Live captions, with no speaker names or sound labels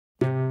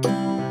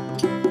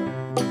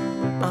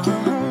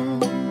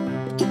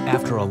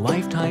After a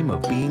lifetime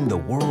of being the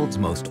world's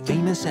most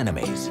famous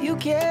enemies, You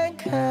can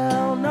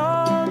count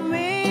on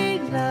me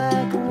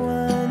like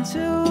 1,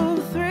 2,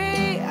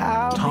 3.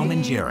 Tom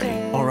and Jerry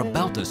are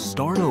about to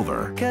start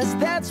over. 'Cause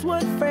that's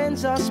what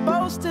friends are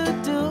supposed to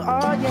do.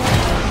 Oh yeah.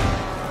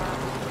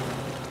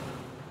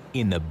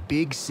 In the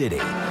big city.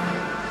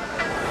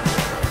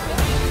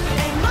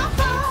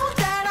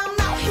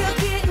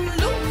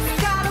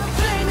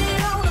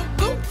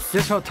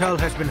 This hotel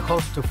has been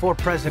host to 4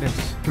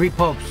 presidents, 3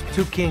 popes,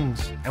 2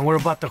 kings, and we're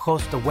about to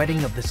host the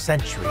wedding of the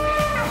century.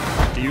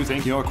 Do you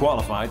think you're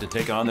qualified to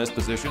take on this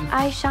position?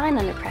 I shine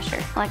under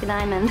pressure, like a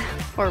diamond.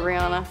 Or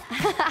Rihanna.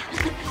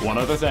 One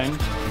other thing.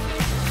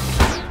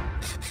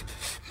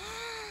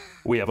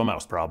 We have a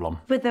mouse problem.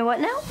 With the what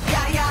now?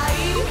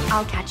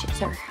 I'll catch it,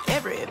 sir.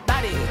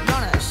 Everybody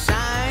gonna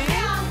shine.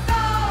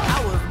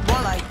 I was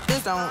born like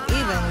this, don't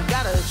even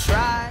gotta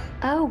try.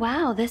 Oh,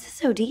 wow, this is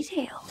so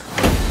detailed.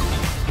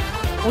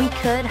 We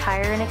could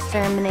hire an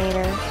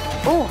exterminator,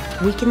 or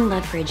we can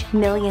leverage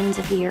millions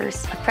of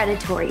years of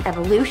predatory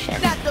evolution.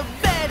 That the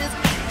bed is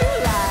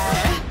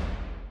lie.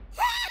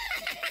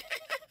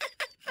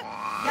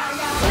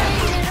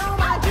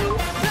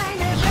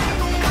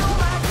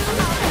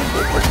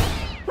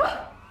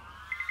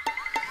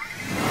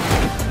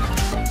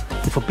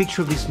 If a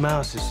picture of this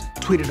mouse is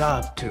tweeted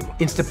out to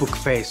Instabook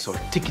Face or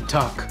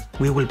TikTok,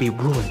 we will be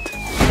ruined.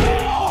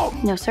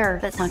 No, sir,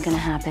 that's not gonna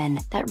happen.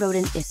 That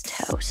rodent is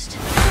toast.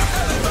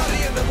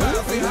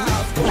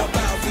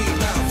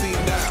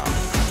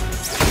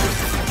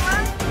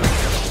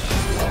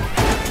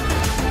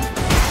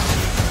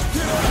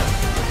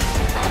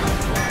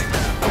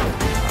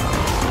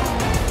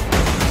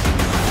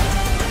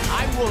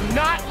 I will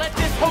not let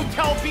this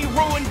hotel be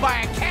ruined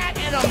by a cat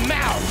and a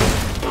mouse!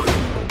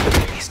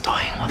 He's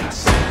toying with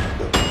us.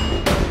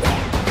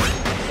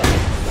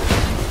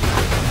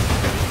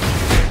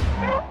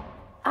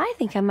 I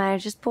think I might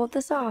have just pulled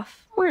this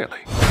off.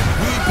 Really? We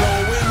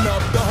blowing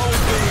up the whole